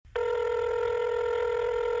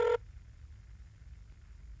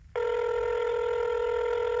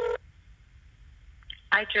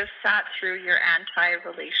I just sat through your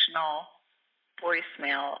anti-relational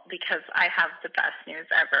voicemail because I have the best news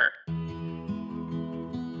ever.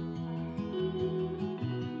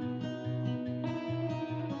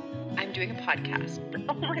 I'm doing a podcast.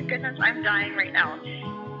 Oh my goodness, I'm dying right now.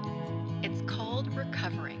 It's called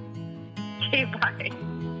Recovering. Okay, bye.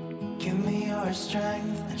 Give me your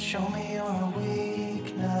strength and show me your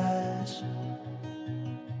weakness.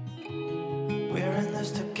 We're in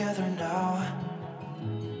this together now.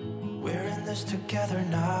 We're in this together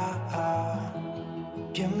now.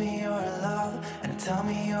 Give me your love and tell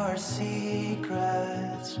me your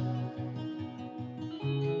secrets.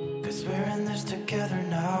 'Cause we're in this together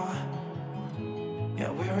now. Yeah,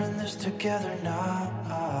 we're in this together now.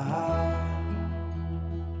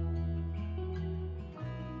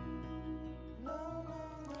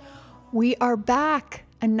 We are back,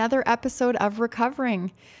 another episode of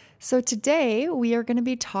Recovering. So today we are going to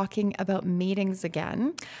be talking about meetings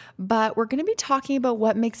again, but we're going to be talking about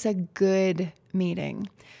what makes a good meeting.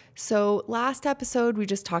 So last episode, we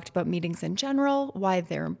just talked about meetings in general, why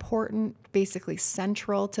they're important, basically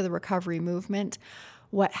central to the recovery movement,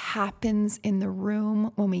 what happens in the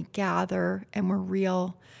room when we gather and we're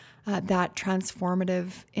real, that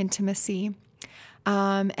transformative intimacy.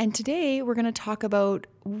 And today we're going to talk about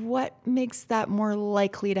what makes that more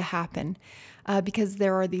likely to happen, because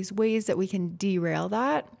there are these ways that we can derail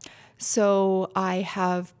that. So I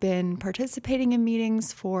have been participating in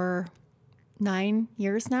meetings for 9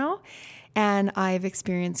 years now, and I've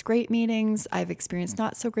experienced great meetings. I've experienced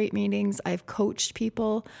not so great meetings. I've coached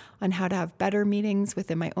people on how to have better meetings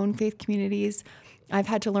within my own faith communities. I've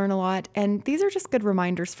had to learn a lot, and these are just good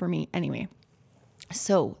reminders for me anyway.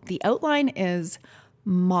 So the outline is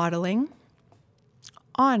modeling,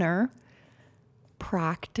 honor,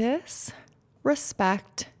 practice,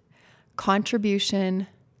 respect, contribution,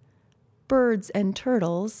 birds and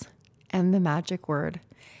turtles, and the magic word.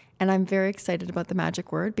 And I'm very excited about the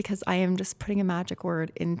magic word because I am just putting a magic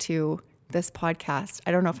word into this podcast.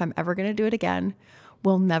 I don't know if I'm ever going to do it again.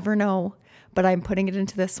 We'll never know, but I'm putting it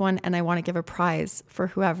into this one, and I want to give a prize for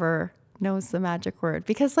whoever knows the magic word,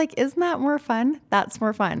 because isn't that more fun? That's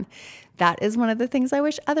more fun. That is one of the things I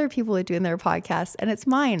wish other people would do in their podcasts, and it's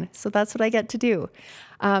mine. So that's what I get to do.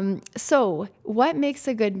 So what makes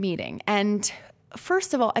a good meeting? And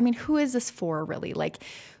first of all, who is this for really?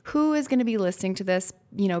 Who is going to be listening to this?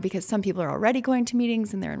 Because some people are already going to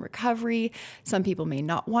meetings and they're in recovery. Some people may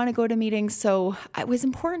not want to go to meetings. So it was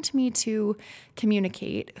important to me to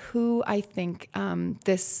communicate who I think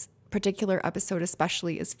this particular episode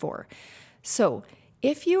especially is for. So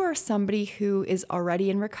if you are somebody who is already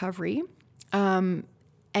in recovery, and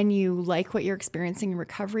you like what you're experiencing in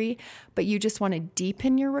recovery, but you just want to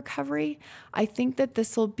deepen your recovery, I think that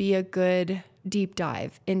this will be a good deep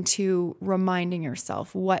dive into reminding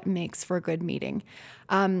yourself what makes for a good meeting.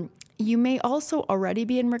 You may also already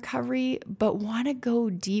be in recovery, but want to go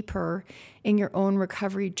deeper in your own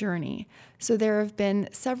recovery journey. So there have been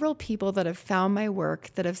several people that have found my work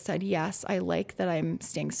that have said, yes, I like that I'm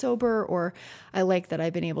staying sober, or I like that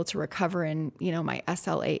I've been able to recover in, my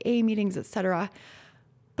SLAA meetings, etc.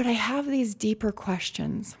 But I have these deeper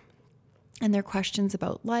questions, and they're questions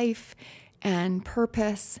about life and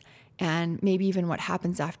purpose, and maybe even what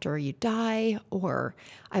happens after you die, or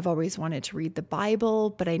I've always wanted to read the Bible,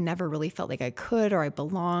 but I never really felt like I could, or I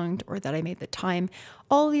belonged, or that I made the time.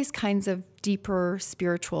 All these kinds of deeper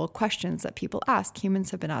spiritual questions that people ask. Humans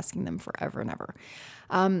have been asking them forever and ever.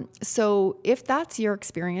 So if that's your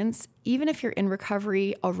experience, even if you're in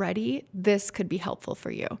recovery already, this could be helpful for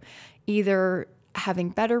you. Either having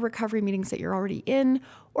better recovery meetings that you're already in,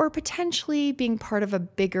 or potentially being part of a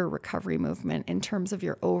bigger recovery movement in terms of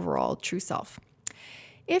your overall true self.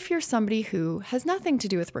 If you're somebody who has nothing to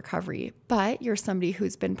do with recovery, but you're somebody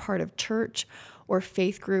who's been part of church or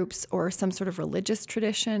faith groups or some sort of religious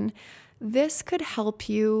tradition, this could help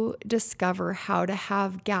you discover how to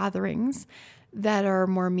have gatherings that are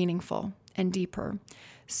more meaningful and deeper.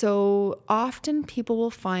 So often people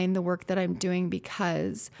will find the work that I'm doing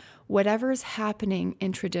because whatever's happening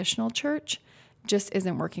in traditional church just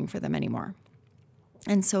isn't working for them anymore.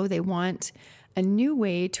 And so they want a new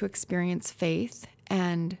way to experience faith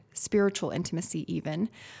and spiritual intimacy even,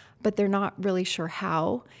 but they're not really sure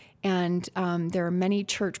how. And there are many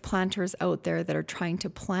church planters out there that are trying to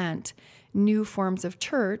plant new forms of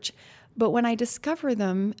church. But when I discover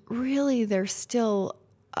them, really they're still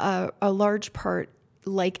a large part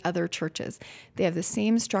like other churches. They have the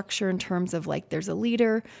same structure in terms of like there's a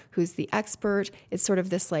leader who's the expert. It's sort of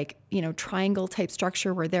this like, triangle type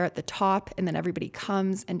structure where they're at the top and then everybody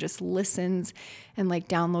comes and just listens and like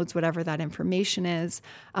downloads whatever that information is.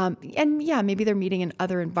 And yeah, maybe they're meeting in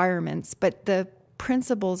other environments, but the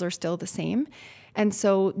principles are still the same. And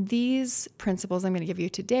so these principles I'm going to give you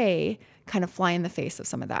today kind of fly in the face of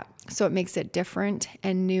some of that. So it makes it different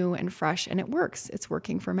and new and fresh, and it works. It's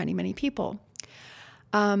working for many, many people.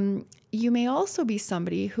 You may also be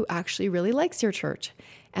somebody who actually really likes your church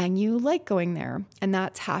and you like going there. And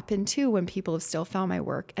that's happened too when people have still found my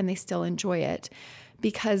work and they still enjoy it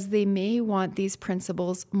because they may want these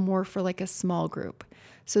principles more for like a small group.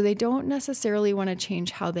 So they don't necessarily want to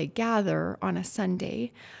change how they gather on a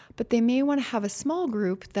Sunday, but they may want to have a small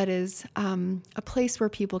group that is a place where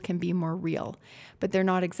people can be more real, but they're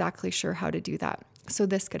not exactly sure how to do that. So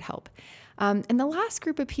this could help. And the last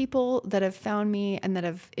group of people that have found me and that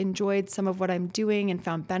have enjoyed some of what I'm doing and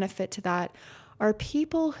found benefit to that are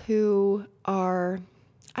people who are,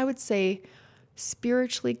 I would say,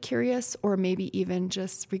 spiritually curious or maybe even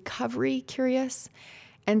just recovery curious.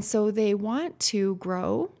 And so they want to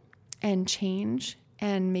grow and change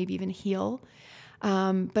and maybe even heal.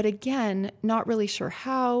 But again, not really sure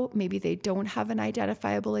how. Maybe they don't have an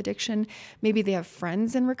identifiable addiction. Maybe they have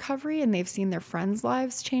friends in recovery and they've seen their friends'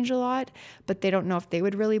 lives change a lot, but they don't know if they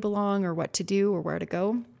would really belong or what to do or where to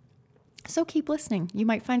go. So keep listening. You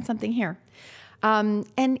might find something here. And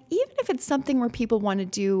even if it's something where people want to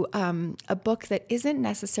do a book that isn't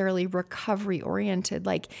necessarily recovery oriented,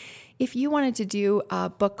 like if you wanted to do a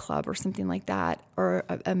book club or something like that, or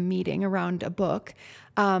a meeting around a book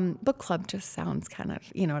club just sounds kind of,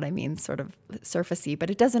 you know what I mean, sort of surfacey, but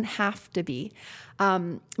it doesn't have to be.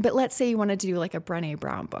 But let's say you wanted to do like a Brené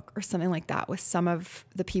Brown book or something like that with some of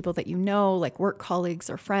the people that you know, like work colleagues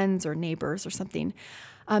or friends or neighbors or something.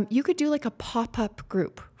 You could do like a pop-up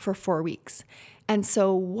group for 4 weeks. And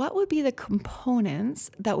so what would be the components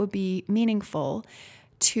that would be meaningful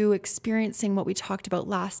to experiencing what we talked about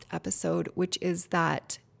last episode, which is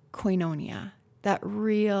that koinonia, that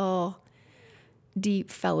real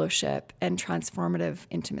deep fellowship and transformative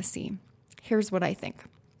intimacy? Here's what I think.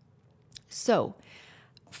 So,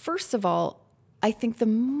 first of all, I think the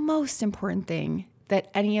most important thing that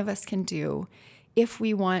any of us can do if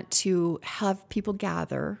we want to have people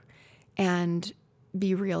gather and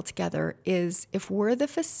be real together is if we're the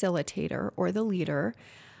facilitator or the leader,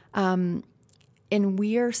 and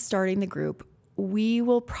we are starting the group, we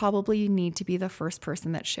will probably need to be the first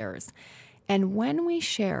person that shares. And when we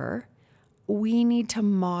share, we need to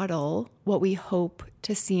model what we hope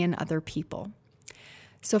to see in other people.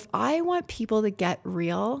 So if I want people to get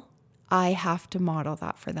real, I have to model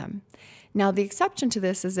that for them. Now, the exception to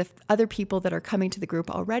this is if other people that are coming to the group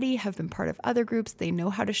already have been part of other groups, they know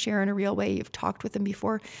how to share in a real way, you've talked with them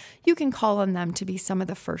before, you can call on them to be some of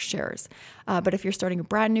the first sharers. But if you're starting a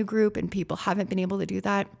brand new group and people haven't been able to do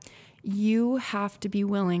that, you have to be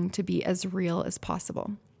willing to be as real as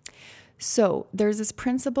possible. So there's this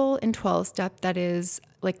principle in 12-step that is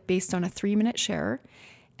like based on a 3-minute share,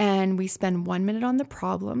 and we spend 1 minute on the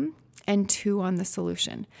problem and 2 on the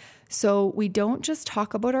solution. So we don't just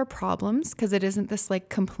talk about our problems because it isn't this like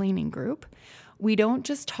complaining group. We don't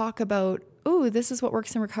just talk about, oh, this is what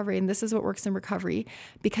works in recovery and this is what works in recovery,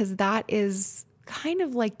 because that is kind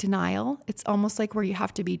of like denial. It's almost like where you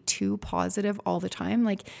have to be too positive all the time.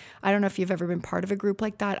 Like, I don't know if you've ever been part of a group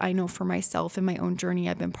like that. I know for myself in my own journey,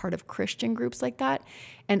 I've been part of Christian groups like that.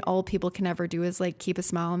 And all people can ever do is like keep a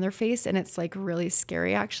smile on their face. And it's like really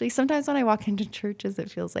scary, actually. Sometimes when I walk into churches,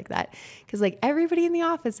 it feels like that because like everybody in the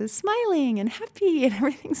office is smiling and happy and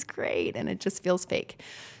everything's great. And it just feels fake.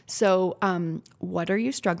 So what are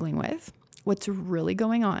you struggling with? What's really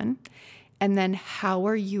going on? And then how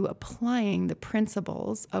are you applying the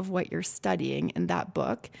principles of what you're studying in that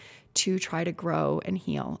book to try to grow and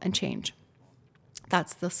heal and change?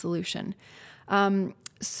 That's the solution.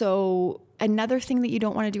 So another thing that you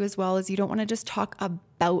don't want to do as well is you don't want to just talk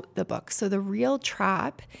about the book. So the real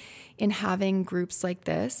trap in having groups like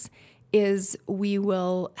this is we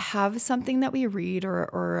will have something that we read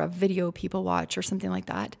or a video people watch or something like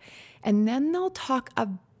that. And then they'll talk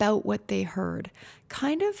about what they heard,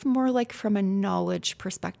 kind of more like from a knowledge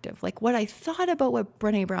perspective. Like what I thought about what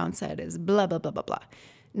Brené Brown said is blah, blah, blah, blah, blah.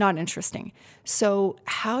 Not interesting. So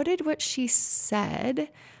how did what she said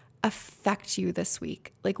affect you this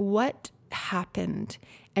week? Like what happened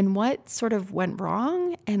and what sort of went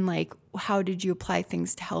wrong? And like, how did you apply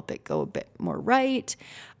things to help it go a bit more right?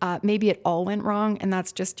 Maybe it all went wrong and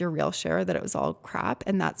that's just your real share, that it was all crap,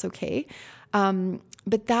 and that's okay.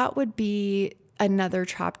 But that would be another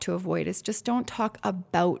trap to avoid is just don't talk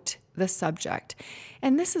about the subject.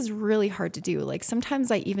 And this is really hard to do. Like sometimes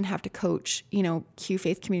I even have to coach, Q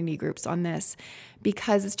Faith community groups on this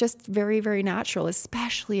because it's just very, very natural,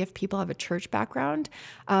 especially if people have a church background.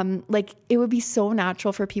 Like it would be so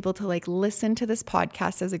natural for people to like listen to this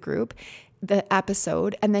podcast as a group, the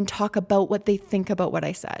episode, and then talk about what they think about what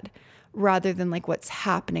I said, rather than like what's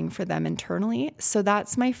happening for them internally. So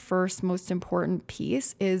that's my first most important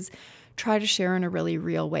piece, is try to share in a really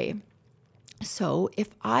real way. So if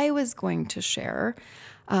I was going to share,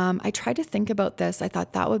 I tried to think about this. I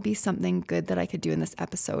thought that would be something good that I could do in this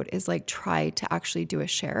episode, is like try to actually do a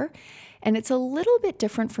share. And it's a little bit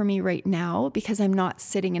different for me right now because I'm not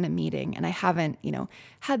sitting in a meeting and I haven't,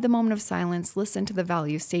 had the moment of silence, listened to the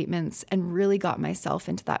value statements, and really got myself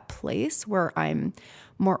into that place where I'm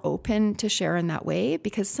more open to share in that way.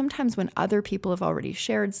 Because sometimes when other people have already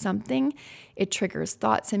shared something, it triggers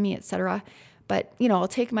thoughts in me, etc. But, I'll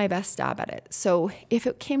take my best stab at it. So if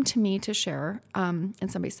it came to me to share, and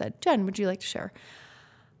somebody said, Jen, would you like to share?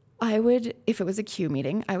 I would, if it was a Q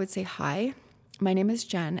meeting, I would say, hi, my name is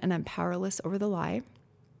Jen and I'm powerless over the lie.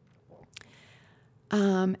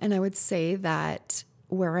 And I would say that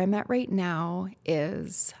where I'm at right now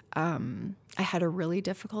is I had a really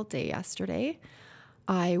difficult day yesterday.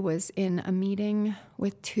 I was in a meeting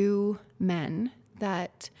with two men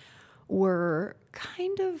that were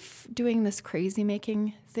kind of doing this crazy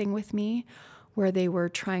making thing with me, where they were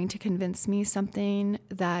trying to convince me something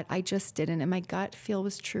that I just didn't in my gut feel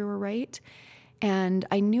was true or right. And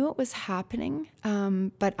I knew it was happening,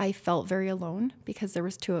 but I felt very alone because there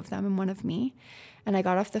was two of them and one of me. And I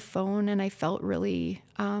got off the phone and I felt really,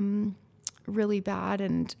 really bad.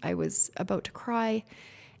 And I was about to cry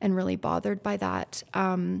and really bothered by that.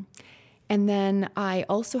 And then I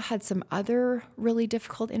also had some other really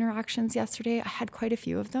difficult interactions yesterday. I had quite a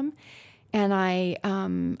few of them. And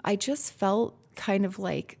I just felt kind of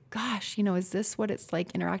like, gosh, is this what it's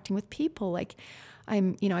like interacting with people? Like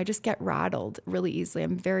I just get rattled really easily.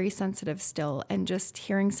 I'm very sensitive still. And just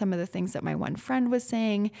hearing some of the things that my one friend was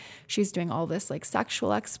saying, she's doing all this like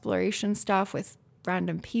sexual exploration stuff with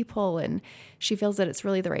random people, and she feels that it's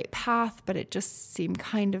really the right path, but it just seemed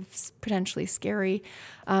kind of potentially scary.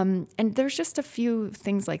 And there's just a few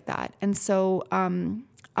things like that. And so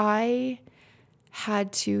I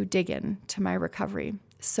had to dig in to my recovery.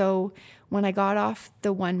 So when I got off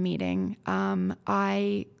the one meeting,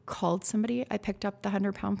 I called somebody. I picked up the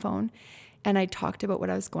 100-pound phone and I talked about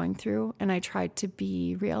what I was going through, and I tried to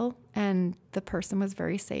be real, and the person was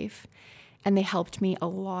very safe. And they helped me a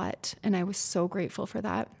lot, and I was so grateful for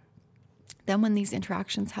that. Then when these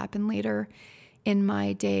interactions happened later in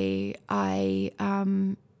my day, I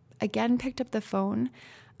again picked up the phone,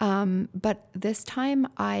 but this time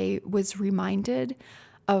I was reminded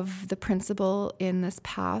of the principle in this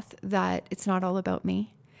path that it's not all about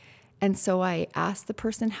me. And so I asked the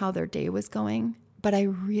person how their day was going, but I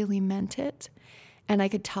really meant it. And I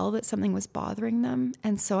could tell that something was bothering them,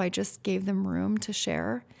 and so I just gave them room to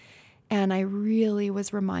share. And I really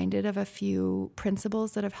was reminded of a few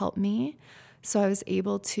principles that have helped me. So I was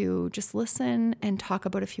able to just listen and talk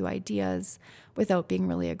about a few ideas without being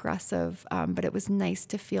really aggressive. But it was nice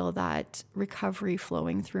to feel that recovery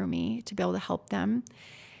flowing through me to be able to help them.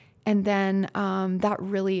 And then that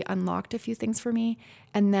really unlocked a few things for me.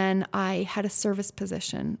 And then I had a service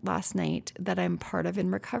position last night that I'm part of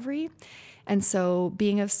in recovery. And so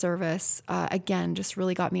being of service, again, just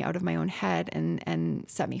really got me out of my own head and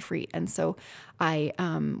set me free. And so I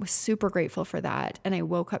was super grateful for that. And I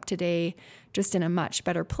woke up today just in a much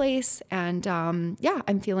better place. And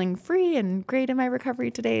I'm feeling free and great in my recovery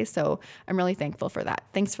today. So I'm really thankful for that.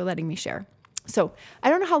 Thanks for letting me share. So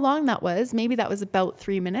I don't know how long that was. Maybe that was about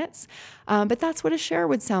 3 minutes, but that's what a share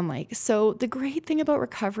would sound like. So the great thing about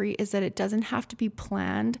recovery is that it doesn't have to be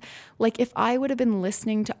planned. Like if I would have been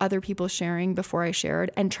listening to other people sharing before I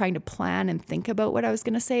shared and trying to plan and think about what I was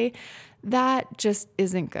going to say, that just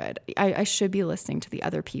isn't good. I should be listening to the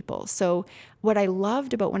other people. So what I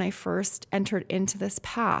loved about when I first entered into this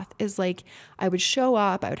path is like I would show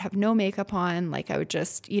up, I would have no makeup on, like I would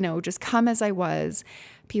just come as I was.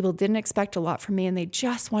 People didn't expect a lot from me and they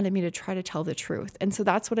just wanted me to try to tell the truth. And so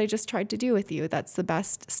that's what I just tried to do with you. That's the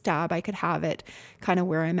best stab I could have at kind of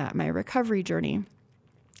where I'm at my recovery journey.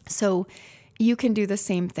 So you can do the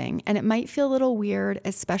same thing. And it might feel a little weird,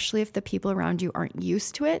 especially if the people around you aren't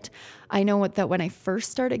used to it. I know that when I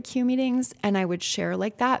first started Q meetings and I would share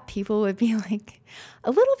like that, people would be like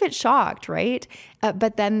a little bit shocked, right?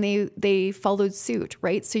 But then they followed suit,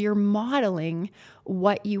 right? So you're modeling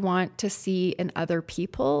what you want to see in other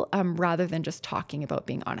people rather than just talking about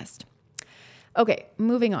being honest. Okay,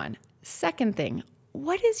 moving on. Second thing,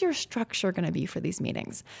 what is your structure going to be for these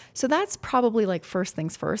meetings? So that's probably like first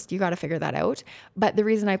things first. You got to figure that out. But the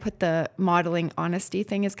reason I put the modeling honesty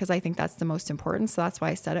thing is because I think that's the most important. So that's why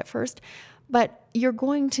I said it first. But you're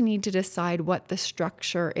going to need to decide what the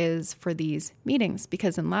structure is for these meetings,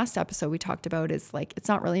 because in last episode we talked about is like, it's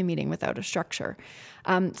not really a meeting without a structure.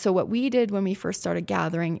 So what we did when we first started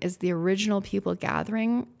gathering is the original people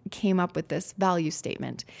gathering came up with this value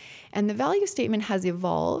statement. And the value statement has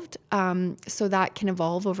evolved, so that can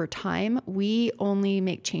evolve over time. We only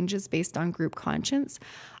make changes based on group conscience.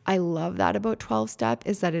 I love that about 12-step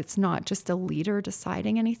is that it's not just a leader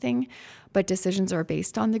deciding anything, but decisions are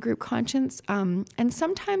based on the group conscience. And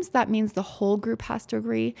sometimes that means the whole group has to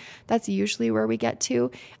agree. That's usually where we get to.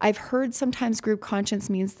 I've heard sometimes group conscience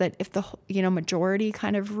means that if the majority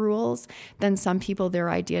kind of rules, then some people, their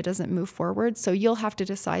idea doesn't move forward. So you'll have to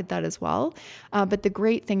decide that as well. But the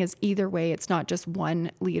great thing is either way, it's not just one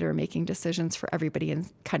leader making decisions for everybody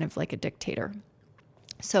and kind of like a dictator.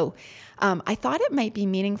 So I thought it might be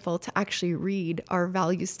meaningful to actually read our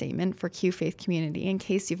value statement for Q Faith Community in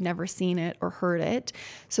case you've never seen it or heard it,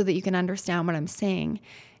 so that you can understand what I'm saying.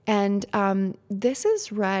 And this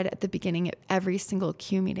is read at the beginning of every single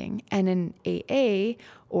Q meeting. And in AA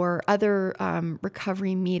or other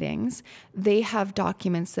recovery meetings, they have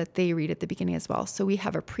documents that they read at the beginning as well. So we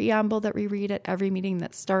have a preamble that we read at every meeting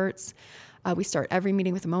that starts. We start every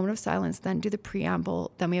meeting with a moment of silence, then do the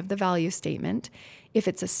preamble, then we have the value statement. If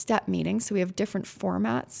it's a step meeting, so we have different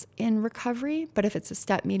formats in recovery, but if it's a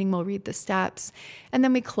step meeting, we'll read the steps. And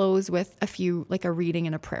then we close with a few, like a reading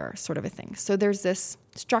and a prayer sort of a thing. So there's this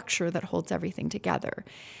structure that holds everything together.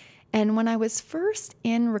 And when I was first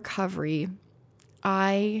in recovery,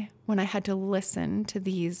 when I had to listen to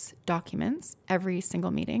these documents every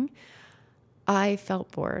single meeting, I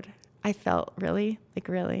felt bored. I felt, really?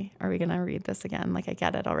 Are we going to read this again? Like, I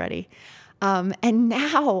get it already. And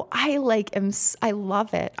now I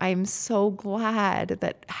love it. I'm so glad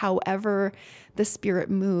that however the Spirit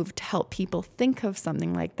moved to help people think of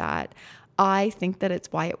something like that, I think that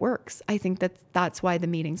it's why it works. I think that that's why the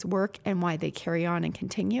meetings work and why they carry on and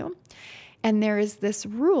continue. And there is this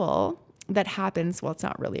rule that happens. Well, it's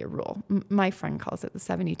not really a rule. My friend calls it the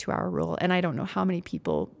 72-hour rule. And I don't know how many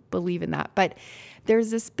people believe in that, but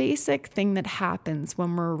there's this basic thing that happens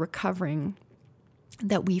when we're recovering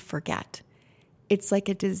that we forget. It's like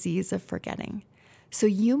a disease of forgetting. So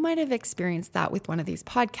you might have experienced that with one of these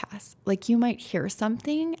podcasts. Like you might hear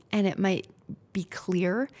something and it might be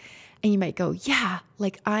clear and you might go, yeah,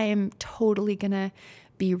 like I am totally going to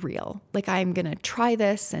be real. Like I'm going to try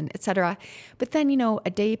this and etc. But then, a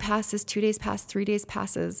day passes, 2 days pass, 3 days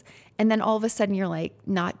passes. And then all of a sudden you're like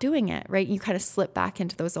not doing it, right? You kind of slip back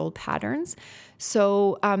into those old patterns.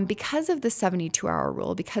 So because of the 72-hour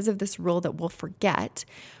rule, because of this rule that we'll forget,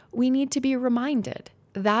 we need to be reminded.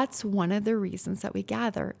 That's one of the reasons that we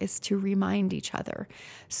gather, is to remind each other.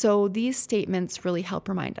 So these statements really help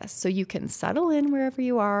remind us. So you can settle in wherever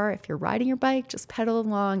you are. If you're riding your bike, just pedal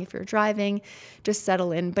along. If you're driving, just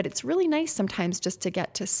settle in. But it's really nice sometimes just to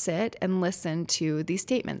get to sit and listen to these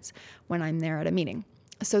statements when I'm there at a meeting.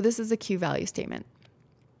 So this is a Q value statement.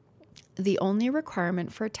 The only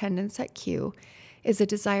requirement for attendance at Q is a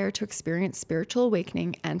desire to experience spiritual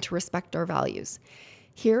awakening and to respect our values.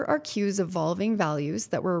 Here are Q's evolving values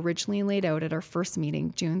that were originally laid out at our first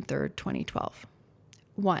meeting, June 3rd, 2012.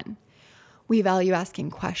 1, we value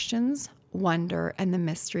asking questions, wonder, and the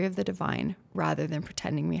mystery of the divine rather than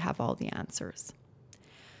pretending we have all the answers.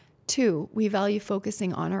 2, we value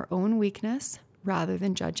focusing on our own weakness rather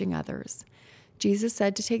than judging others. Jesus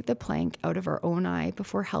said to take the plank out of our own eye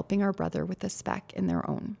before helping our brother with a speck in their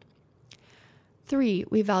own. 3,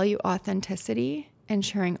 we value authenticity and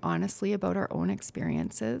sharing honestly about our own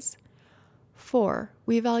experiences. 4,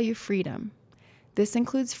 we value freedom. This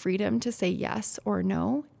includes freedom to say yes or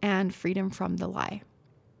no and freedom from the lie.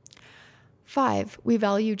 5, we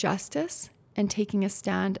value justice and taking a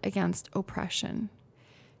stand against oppression.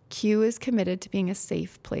 Q is committed to being a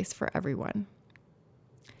safe place for everyone.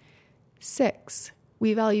 6,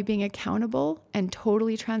 we value being accountable and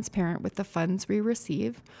totally transparent with the funds we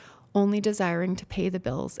receive, only desiring to pay the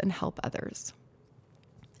bills and help others.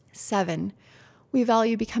 7, we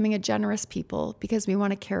value becoming a generous people because we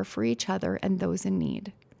want to care for each other and those in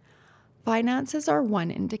need. Finances are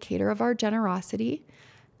one indicator of our generosity,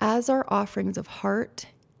 as are offerings of heart,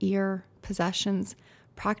 ear, possessions,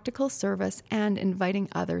 practical service, and inviting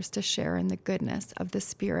others to share in the goodness of the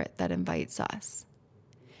Spirit that invites us.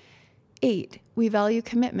 8, we value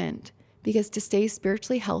commitment because to stay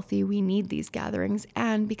spiritually healthy, we need these gatherings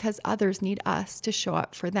and because others need us to show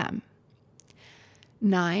up for them.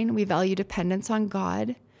 9, we value dependence on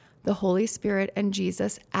God, the Holy Spirit and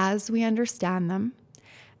Jesus as we understand them,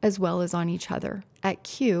 as well as on each other. At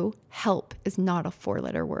Q, help is not a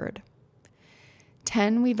 4-letter word.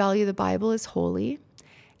 10, we value the Bible as holy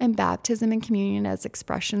and baptism and communion as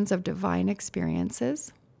expressions of divine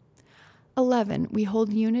experiences. 11, we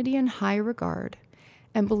hold unity in high regard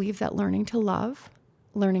and believe that learning to love,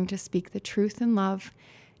 learning to speak the truth in love,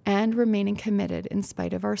 and remaining committed in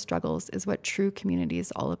spite of our struggles is what true community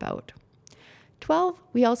is all about. 12,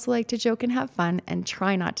 we also like to joke and have fun and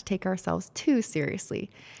try not to take ourselves too seriously,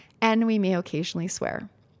 and we may occasionally swear.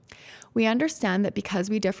 We understand that because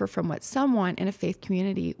we differ from what some want in a faith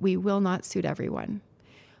community, we will not suit everyone.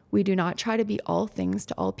 We do not try to be all things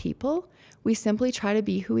to all people. We simply try to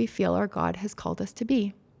be who we feel our God has called us to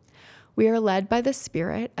be. We are led by the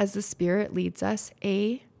Spirit as the Spirit leads us,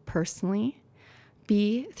 A, personally,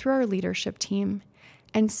 B, through our leadership team,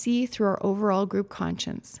 and C, through our overall group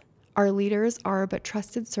conscience. Our leaders are but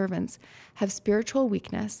trusted servants, have spiritual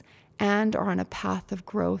weakness, and are on a path of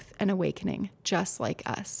growth and awakening, just like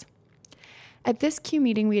us. At this Q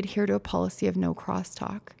meeting, we adhere to a policy of no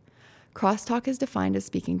crosstalk. Crosstalk is defined as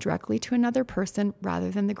speaking directly to another person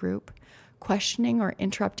rather than the group, questioning or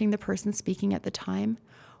interrupting the person speaking at the time,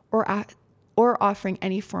 or offering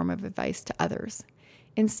any form of advice to others.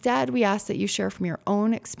 Instead, we ask that you share from your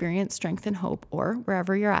own experience, strength, and hope, or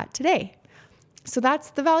wherever you're at today. So that's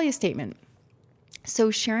the value statement.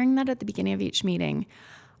 So sharing that at the beginning of each meeting,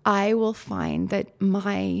 I will find that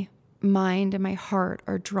my mind and my heart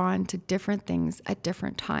are drawn to different things at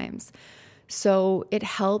different times. So it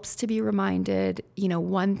helps to be reminded,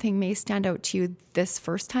 one thing may stand out to you this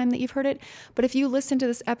first time that you've heard it, but if you listen to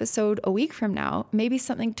this episode a week from now, maybe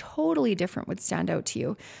something totally different would stand out to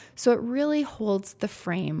you. So it really holds the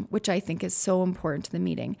frame, which I think is so important to the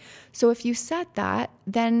meeting. So if you set that,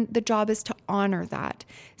 then the job is to honor that.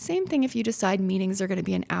 Same thing if you decide meetings are going to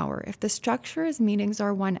be an hour. If the structure is meetings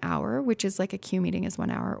are 1 hour, which is like a Q meeting is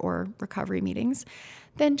 1 hour or recovery meetings,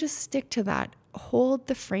 then just stick to that. Hold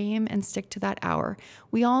the frame and stick to that hour.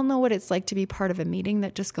 We all know what it's like to be part of a meeting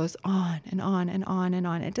that just goes on and on and on and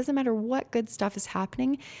on. It doesn't matter what good stuff is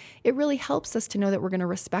happening. It really helps us to know that we're going to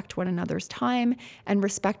respect one another's time and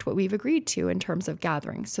respect what we've agreed to in terms of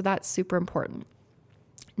gathering. So that's super important.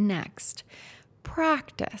 Next,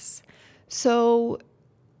 practice. So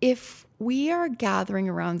if we are gathering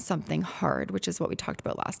around something hard, which is what we talked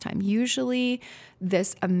about last time, usually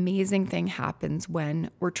this amazing thing happens when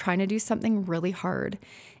we're trying to do something really hard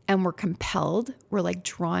and we're compelled, we're like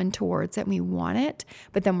drawn towards it and we want it,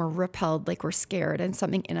 but then we're repelled, like we're scared and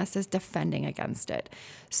something in us is defending against it.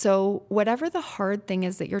 So whatever the hard thing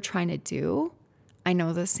is that you're trying to do, I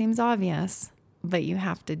know this seems obvious, but you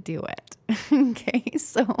have to do it. Okay,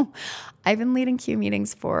 so I've been leading Q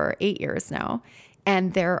meetings for 8 years now.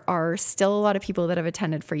 And there are still a lot of people that have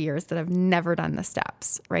attended for years that have never done the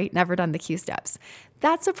steps, right? Never done the Q steps.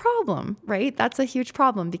 That's a problem, right? That's a huge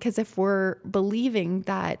problem because if we're believing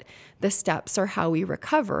that the steps are how we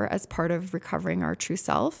recover as part of recovering our true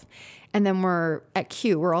self, and then we're at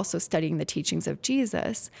Q, we're also studying the teachings of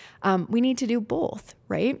Jesus, we need to do both,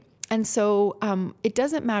 right? And so it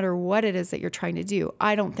doesn't matter what it is that you're trying to do.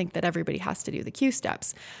 I don't think that everybody has to do the Q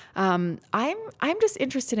steps. I'm just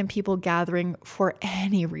interested in people gathering for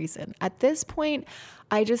any reason. At this point,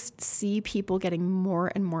 I just see people getting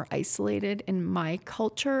more and more isolated in my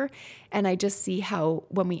culture. And I just see how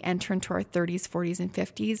when we enter into our 30s, 40s, and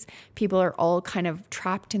 50s, people are all kind of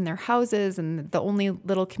trapped in their houses and the only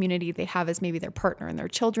little community they have is maybe their partner and their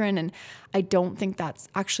children. And I don't think that's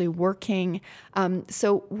actually working.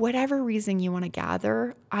 So whatever reason you want to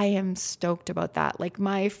gather, I am stoked about that. Like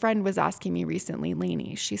my friend was asking me recently,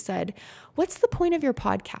 Lainey, she said, what's the point of your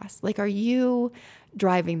podcast? Like, are you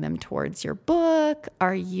driving them towards your book?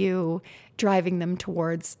 Are you driving them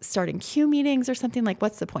towards starting Q meetings or something? Like,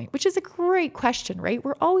 what's the point? Which is a great question, right?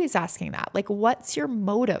 We're always asking that. Like, what's your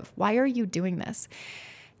motive? Why are you doing this?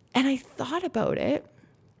 And I thought about it,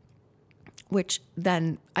 which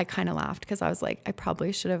then I kind of laughed because I was like, I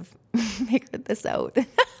probably should have figured this out.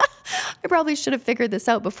 I probably should have figured this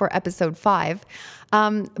out before episode 5.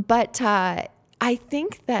 But I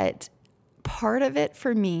think that part of it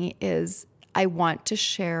for me is I want to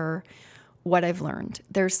share what I've learned.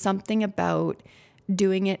 There's something about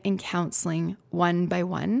doing it in counseling one by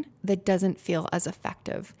one that doesn't feel as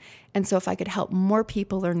effective. And so if I could help more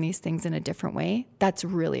people learn these things in a different way, that's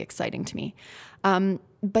really exciting to me.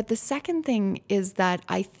 But the second thing is that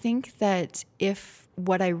I think that if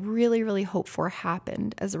what I really, really hope for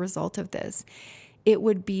happened as a result of this, it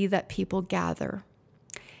would be that people gather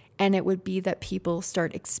And it would be that people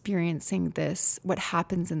start experiencing this, what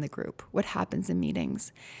happens in the group, what happens in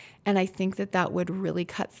meetings. And I think that that would really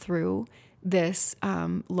cut through this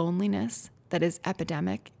loneliness that is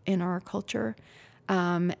epidemic in our culture.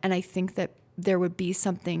 And I think that there would be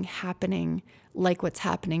something happening like what's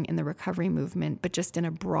happening in the recovery movement, but just in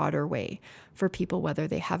a broader way for people, whether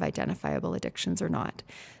they have identifiable addictions or not.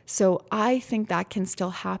 So I think that can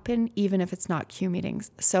still happen even if it's not Q meetings.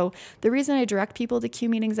 So the reason I direct people to Q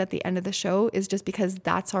meetings at the end of the show is just because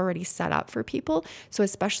that's already set up for people. So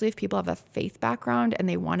especially if people have a faith background and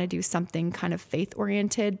they want to do something kind of faith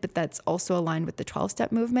oriented, but that's also aligned with the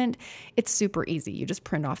 12-step movement, it's super easy. You just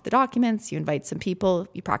print off the documents, you invite some people,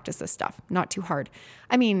 you practice this stuff. Not too hard.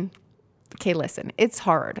 I mean, okay, listen, it's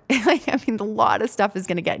hard. A lot of stuff is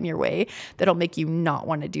going to get in your way that'll make you not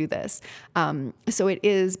want to do this. So it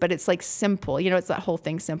is, but it's like simple, it's that whole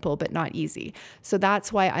thing, simple, but not easy. So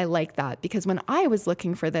that's why I like that, because when I was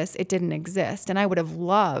looking for this, it didn't exist. And I would have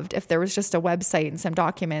loved if there was just a website and some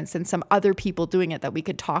documents and some other people doing it that we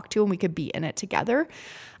could talk to and we could be in it together.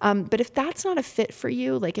 But if that's not a fit for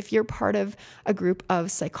you, like if you're part of a group of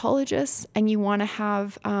psychologists and you want to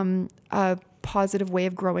have a positive way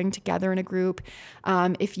of growing together in a group.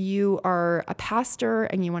 If you are a pastor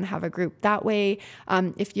and you want to have a group that way,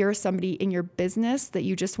 if you're somebody in your business that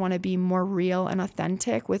you just want to be more real and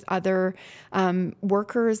authentic with other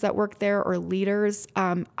workers that work there or leaders,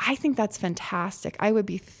 I think that's fantastic. I would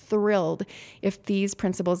be thrilled if these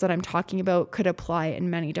principles that I'm talking about could apply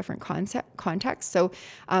in many different contexts. So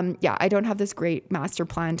I don't have this great master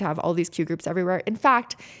plan to have all these Q groups everywhere. In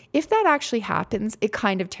fact, if that actually happens, it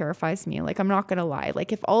kind of terrifies me. Like, I'm not going to lie.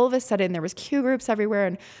 Like, if all of a sudden there was Q groups everywhere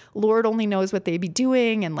and Lord only knows what they'd be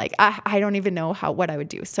doing, and like, I don't even know what I would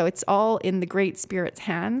do. So it's all in the Great Spirit's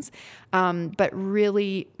hands. But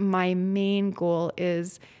really my main goal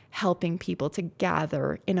is helping people to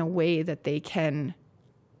gather in a way that they can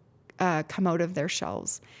come out of their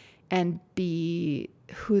shells and be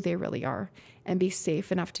who they really are and be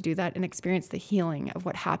safe enough to do that and experience the healing of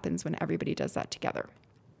what happens when everybody does that together.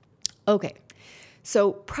 Okay,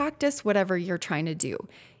 so practice whatever you're trying to do.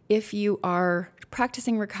 If you are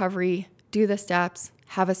practicing recovery, do the steps,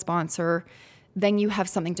 have a sponsor, then you have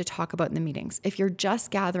something to talk about in the meetings. If you're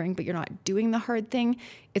just gathering, but you're not doing the hard thing,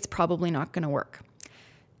 it's probably not going to work.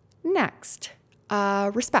 Next,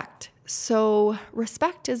 respect. So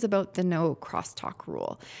respect is about the no crosstalk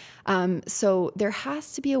rule. So there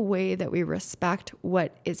has to be a way that we respect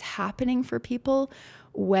what is happening for people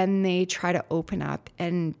when they try to open up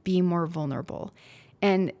and be more vulnerable.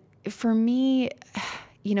 And for me,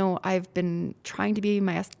 I've been trying to be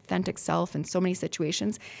my authentic self in so many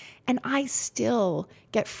situations, and I still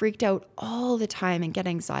get freaked out all the time and get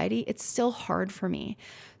anxiety. It's still hard for me.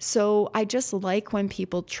 So I just like when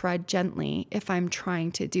people tread gently if I'm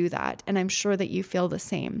trying to do that. And I'm sure that you feel the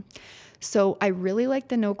same. So I really like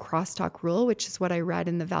the no crosstalk rule, which is what I read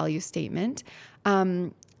in the value statement.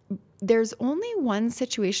 There's only one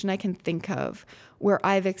situation I can think of where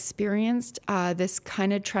I've experienced this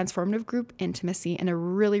kind of transformative group intimacy in a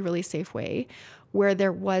really, really safe way, where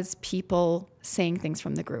there was people saying things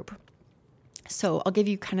from the group. So I'll give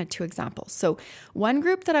you kind of two examples. So one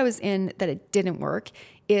group that I was in that it didn't work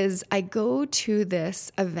is I go to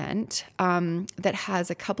this event that has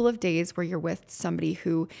a couple of days where you're with somebody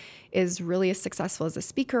who is really as successful as a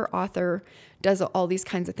speaker, author, does all these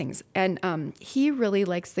kinds of things. And he really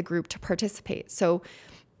likes the group to participate. So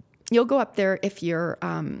you'll go up there if you're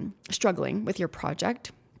struggling with your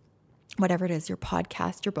project, whatever it is, your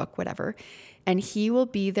podcast, your book, whatever, and he will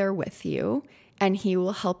be there with you and he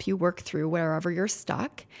will help you work through wherever you're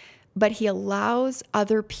stuck. But he allows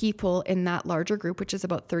other people in that larger group, which is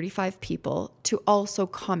about 35 people, to also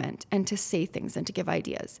comment and to say things and to give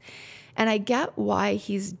ideas. And I get why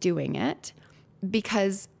he's doing it,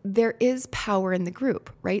 because there is power in the group,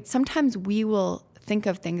 right? Sometimes we will think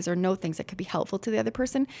of things or know things that could be helpful to the other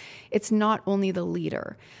person. It's not only the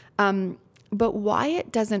leader. But why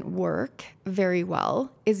it doesn't work very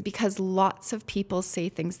well is because lots of people say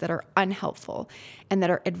things that are unhelpful and that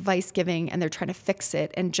are advice giving, and they're trying to fix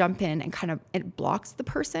it and jump in, and kind of it blocks the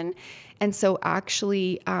person. And so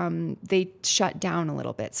actually they shut down a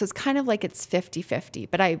little bit. So it's kind of like it's 50-50,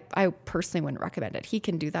 but I personally wouldn't recommend it. He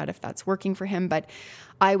can do that if that's working for him, but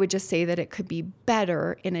I would just say that it could be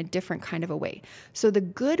better in a different kind of a way. So the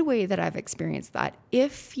good way that I've experienced that,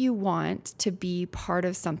 if you want to be part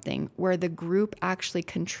of something where the group actually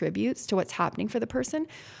contributes to what's happening for the person,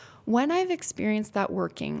 when I've experienced that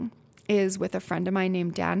working is with a friend of mine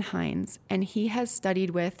named Dan Hines, and he has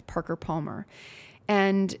studied with Parker Palmer.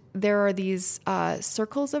 And there are these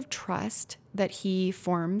circles of trust that he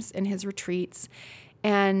forms in his retreats.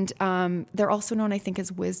 And they're also known, I think,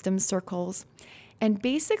 as wisdom circles. And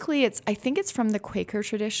basically, I think it's from the Quaker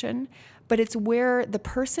tradition, but it's where the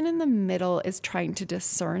person in the middle is trying to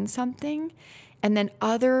discern something, and then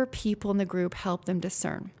other people in the group help them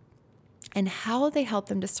discern. And how they help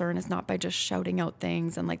them discern is not by just shouting out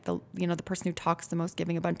things and like the person who talks the most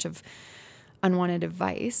giving a bunch of unwanted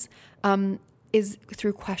advice, is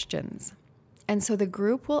through questions. And so the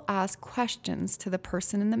group will ask questions to the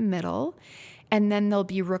person in the middle, and then they'll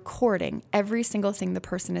be recording every single thing the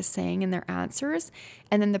person is saying in their answers.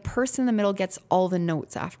 And then the person in the middle gets all the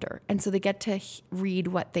notes after. And so they get to read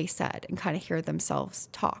what they said and kind of hear themselves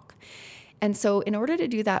talk. And so in order to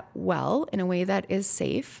do that well, in a way that is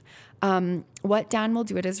safe, what Dan will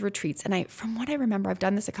do at his retreats, and from what I remember, I've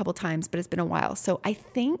done this a couple times, but it's been a while. So I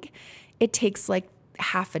think it takes like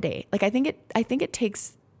half a day. Like I think it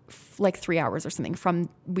takes like 3 hours or something.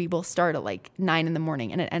 We will start at like 9 a.m.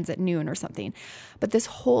 and it ends at noon or something. But this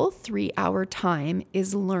whole 3-hour time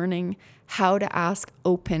is learning how to ask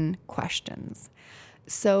open questions.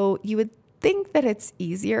 So you would think that it's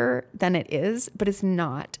easier than it is, but it's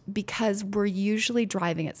not, because we're usually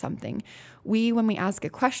driving at something. When we ask a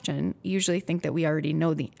question, usually think that we already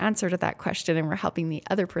know the answer to that question, and we're helping the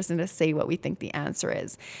other person to say what we think the answer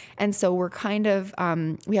is. And so we're kind of,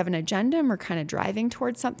 we have an agenda and we're kind of driving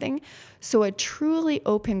towards something. So a truly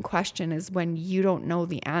open question is when you don't know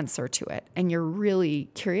the answer to it and you're really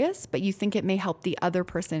curious, but you think it may help the other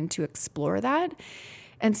person to explore that.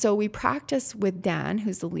 And so we practice with Dan,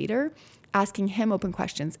 who's the leader, asking him open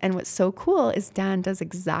questions. And what's so cool is Dan does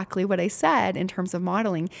exactly what I said in terms of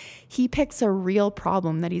modeling. He picks a real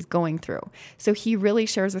problem that he's going through. So he really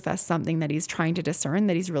shares with us something that he's trying to discern,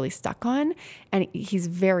 that he's really stuck on, and he's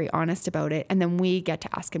very honest about it. And then we get to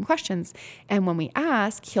ask him questions. And when we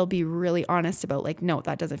ask, he'll be really honest about like, no,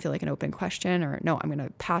 that doesn't feel like an open question, or no, I'm going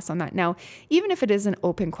to pass on that. Now, even if it is an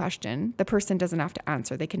open question, the person doesn't have to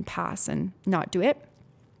answer. They can pass and not do it.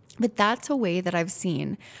 But that's a way that I've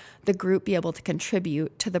seen the group be able to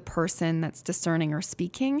contribute to the person that's discerning or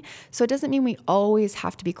speaking. So it doesn't mean we always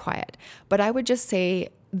have to be quiet, but I would just say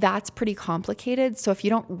that's pretty complicated. So if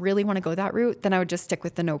you don't really want to go that route, then I would just stick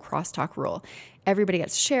with the no crosstalk rule. Everybody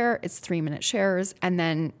gets to share. It's 3-minute shares. And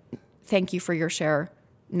then thank you for your share.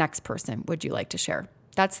 Next person, would you like to share?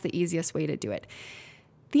 That's the easiest way to do it.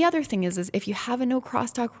 The other thing is if you have a no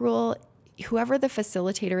crosstalk rule, whoever the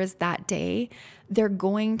facilitator is that day, they're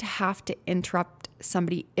going to have to interrupt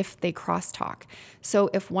somebody if they crosstalk. So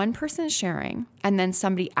if one person is sharing and then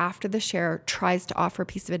somebody after the share tries to offer a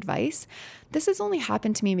piece of advice, this has only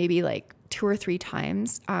happened to me maybe like 2 or 3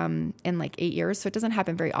 times in like 8 years. So it doesn't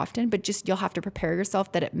happen very often, but just you'll have to prepare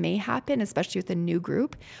yourself that it may happen, especially with a new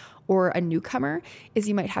group or a newcomer, is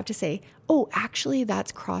you might have to say, oh, actually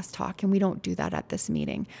that's crosstalk and we don't do that at this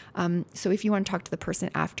meeting. So if you want to talk to the person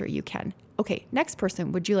after, you can. Okay, next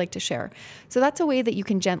person, would you like to share? So that's a way that you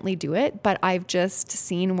can gently do it, but I've just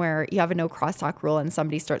seen where you have a no crosstalk rule and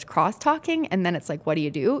somebody starts cross-talking and then it's like, what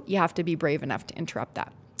do? You have to be brave enough to interrupt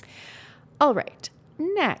that. All right.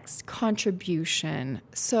 Next, contribution.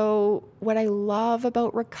 So what I love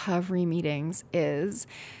about recovery meetings is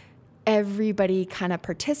everybody kind of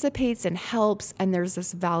participates and helps, and there's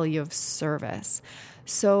this value of service.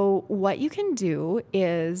 So what you can do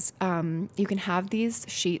is you can have these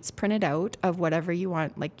sheets printed out of whatever you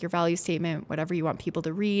want, like your value statement, whatever you want people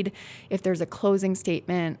to read. If there's a closing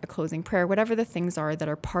statement, a closing prayer, whatever the things are that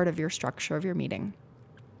are part of your structure of your meeting.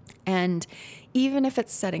 And even if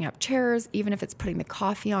it's setting up chairs, even if it's putting the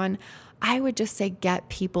coffee on, I would just say get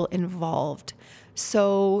people involved.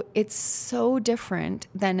 So it's so different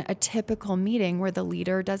than a typical meeting where the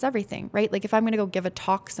leader does everything, right? Like if I'm going to go give a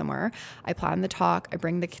talk somewhere, I plan the talk, I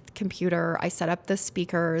bring the computer, I set up the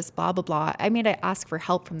speakers, blah, blah, blah. I mean, I ask for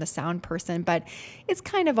help from the sound person, but it's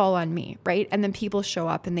kind of all on me, right? And then people show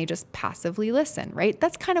up and they just passively listen, right?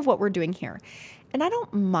 That's kind of what we're doing here. And I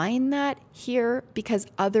don't mind that here because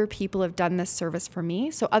other people have done this service for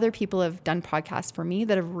me. So other people have done podcasts for me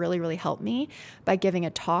that have really, really helped me by giving a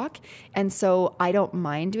talk. And so I don't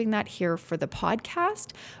mind doing that here for the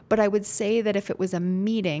podcast. But I would say that if it was a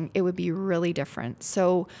meeting, it would be really different.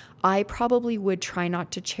 So I probably would try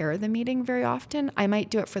not to chair the meeting very often. I might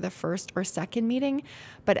do it for the first or second meeting.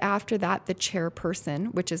 But after that, the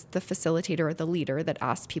chairperson, which is the facilitator or the leader that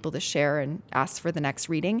asks people to share and asks for the next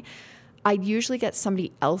reading, I'd usually get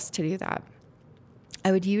somebody else to do that.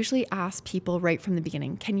 I would usually ask people right from the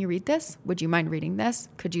beginning, can you read this? Would you mind reading this?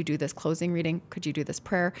 Could you do this closing reading? Could you do this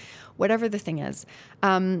prayer? Whatever the thing is.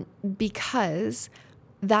 Because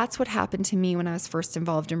that's what happened to me when I was first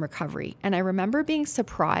involved in recovery. And I remember being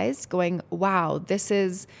surprised, going, wow, this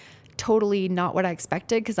is totally not what I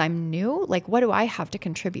expected because I'm new. Like, what do I have to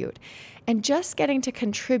contribute? And just getting to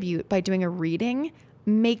contribute by doing a reading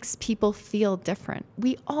makes people feel different.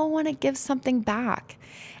 We all want to give something back.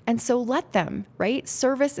 And so let them, right?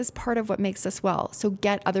 Service is part of what makes us well. So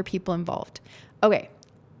get other people involved. Okay,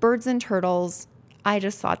 birds and turtles. I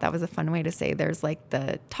just thought that was a fun way to say there's like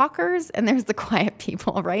the talkers and there's the quiet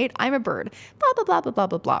people, right? I'm a bird, blah, blah, blah, blah, blah,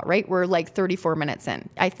 blah, blah, right? We're like 34 minutes in.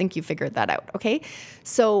 I think you figured that out, okay?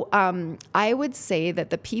 So I would say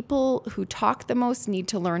that the people who talk the most need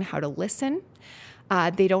to learn how to listen.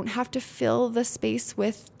 They don't have to fill the space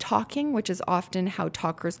with talking, which is often how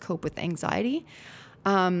talkers cope with anxiety.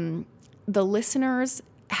 The listeners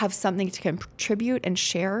have something to contribute and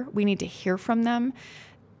share. We need to hear from them.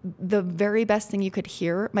 The very best thing you could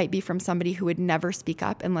hear might be from somebody who would never speak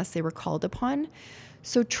up unless they were called upon.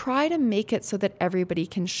 So try to make it so that everybody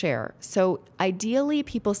can share. So ideally,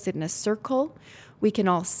 people sit in a circle. We can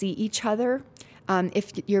all see each other.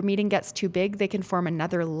 If your meeting gets too big, they can form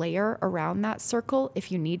another layer around that circle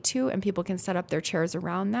if you need to, and people can set up their chairs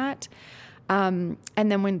around that. And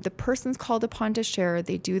then when the person's called upon to share,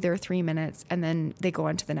 they do their 3 minutes and then they go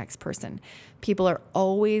on to the next person. People are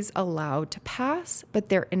always allowed to pass, but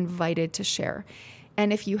they're invited to share.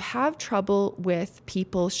 And if you have trouble with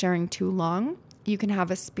people sharing too long, you can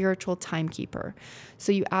have a spiritual timekeeper.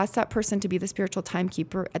 So you ask that person to be the spiritual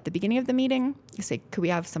timekeeper at the beginning of the meeting. You say, could we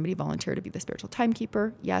have somebody volunteer to be the spiritual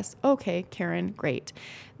timekeeper? Yes. Okay, Karen, great.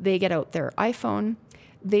 They get out their iPhone.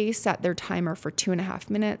 They set their timer for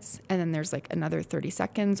 2.5 minutes, and then there's like another 30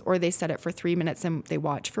 seconds, or they set it for 3 minutes and they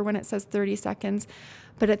watch for when it says 30 seconds.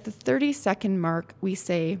 But at the 30-second mark, we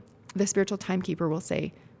say, the spiritual timekeeper will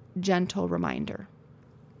say, gentle reminder.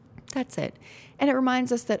 That's it. And it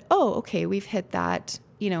reminds us that, oh, okay, we've hit that,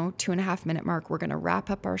 2.5 minute mark. We're going to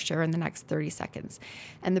wrap up our share in the next 30 seconds.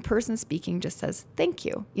 And the person speaking just says, thank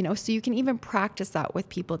you. So you can even practice that with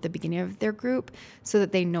people at the beginning of their group so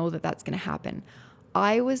that they know that that's going to happen.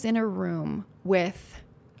 I was in a room with,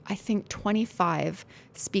 I think, 25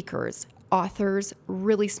 speakers, authors,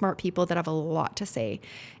 really smart people that have a lot to say.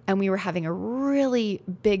 And we were having a really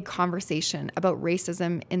big conversation about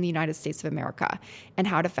racism in the United States of America and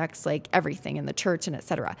how it affects like everything in the church and et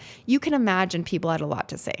cetera. You can imagine people had a lot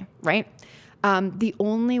to say, right? The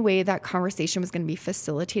only way that conversation was going to be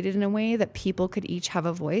facilitated in a way that people could each have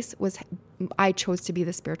a voice was I chose to be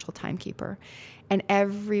the spiritual timekeeper. And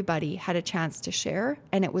everybody had a chance to share.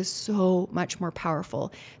 And it was so much more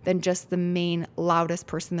powerful than just the main loudest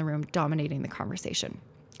person in the room dominating the conversation.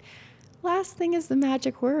 Last thing is the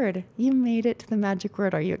magic word. You made it to the magic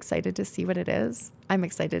word. Are you excited to see what it is? I'm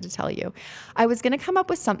excited to tell you. I was going to come up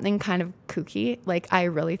with something kind of kooky. Like I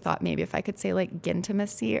really thought maybe if I could say like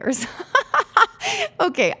gintimacy or something.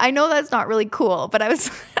 Okay, I know that's not really cool, but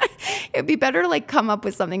it'd be better to like come up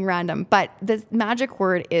with something random. But the magic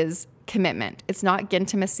word is commitment. It's not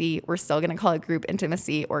gintimacy. We're still going to call it group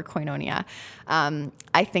intimacy or koinonia.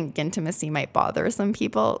 I think gintimacy might bother some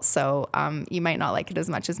people, so you might not like it as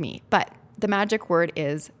much as me. But the magic word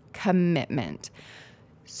is commitment.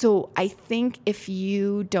 So I think if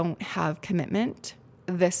you don't have commitment,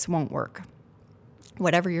 this won't work.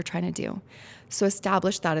 Whatever you're trying to do. So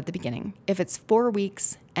establish that at the beginning. If it's 4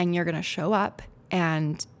 weeks and you're going to show up,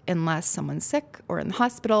 and unless someone's sick or in the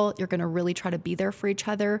hospital, you're going to really try to be there for each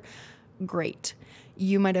other, great.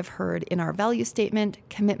 You might have heard in our value statement,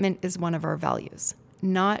 commitment is one of our values,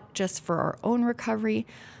 not just for our own recovery,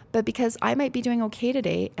 but because I might be doing okay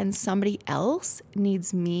today and somebody else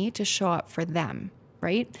needs me to show up for them,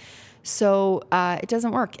 right? So it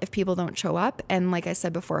doesn't work if people don't show up. And like I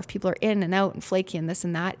said before, if people are in and out and flaky and this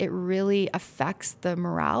and that, it really affects the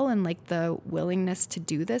morale and like the willingness to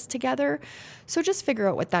do this together. So just figure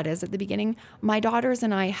out what that is at the beginning. My daughters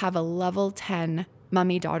and I have a level 10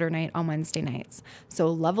 mummy-daughter night on Wednesday nights. So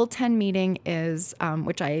level 10 meeting is,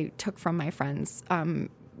 which I took from my friend's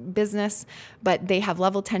business, but they have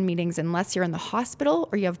level 10 meetings unless you're in the hospital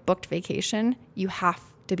or you have booked vacation, you have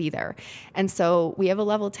to be there. And so we have a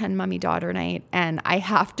level 10 mummy-daughter night and I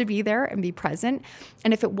have to be there and be present.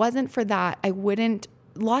 And if it wasn't for that,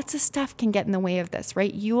 lots of stuff can get in the way of this,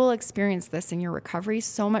 right? You will experience this in your recovery.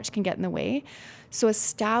 So much can get in the way. So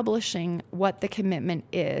establishing what the commitment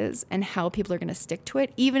is and how people are going to stick to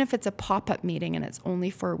it, even if it's a pop-up meeting and it's only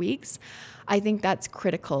 4 weeks, I think that's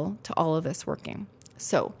critical to all of this working.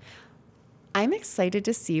 So I'm excited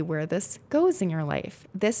to see where this goes in your life.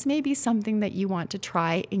 This may be something that you want to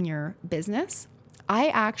try in your business. I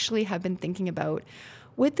actually have been thinking about,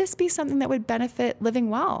 would this be something that would benefit Living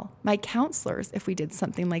Well, my counselors, if we did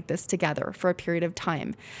something like this together for a period of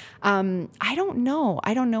time? I don't know.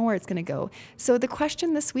 I don't know where it's going to go. So the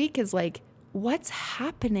question this week is like, what's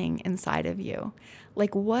happening inside of you?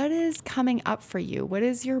 Like, what is coming up for you? What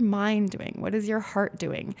is your mind doing? What is your heart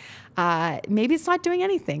doing? Maybe it's not doing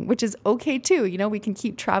anything, which is okay too. We can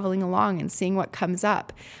keep traveling along and seeing what comes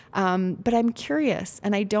up. But I'm curious,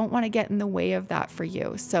 and I don't want to get in the way of that for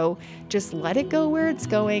you. So just let it go where it's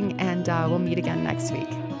going, and we'll meet again next week.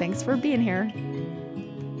 Thanks for being here.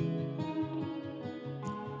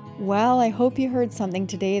 Well, I hope you heard something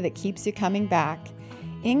today that keeps you coming back.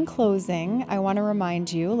 In closing, I want to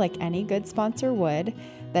remind you, like any good sponsor would,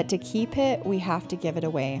 that to keep it, we have to give it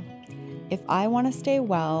away. If I want to stay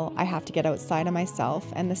well, I have to get outside of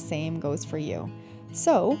myself, and the same goes for you.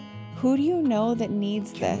 So, who do you know that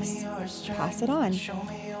needs this? Pass it on.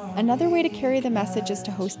 Another way to carry the message is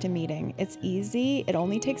to host a meeting. It's easy, it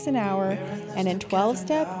only takes an hour, and in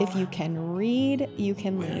 12-step, if you can read, you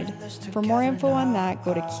can lead. For more info on that,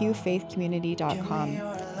 go to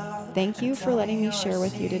qfaithcommunity.com. Thank you for letting me share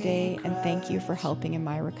with you today, and thank you for helping in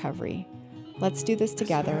my recovery. Let's do this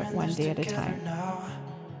together, one day at a time.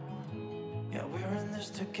 Yeah, we're in this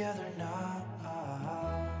together now.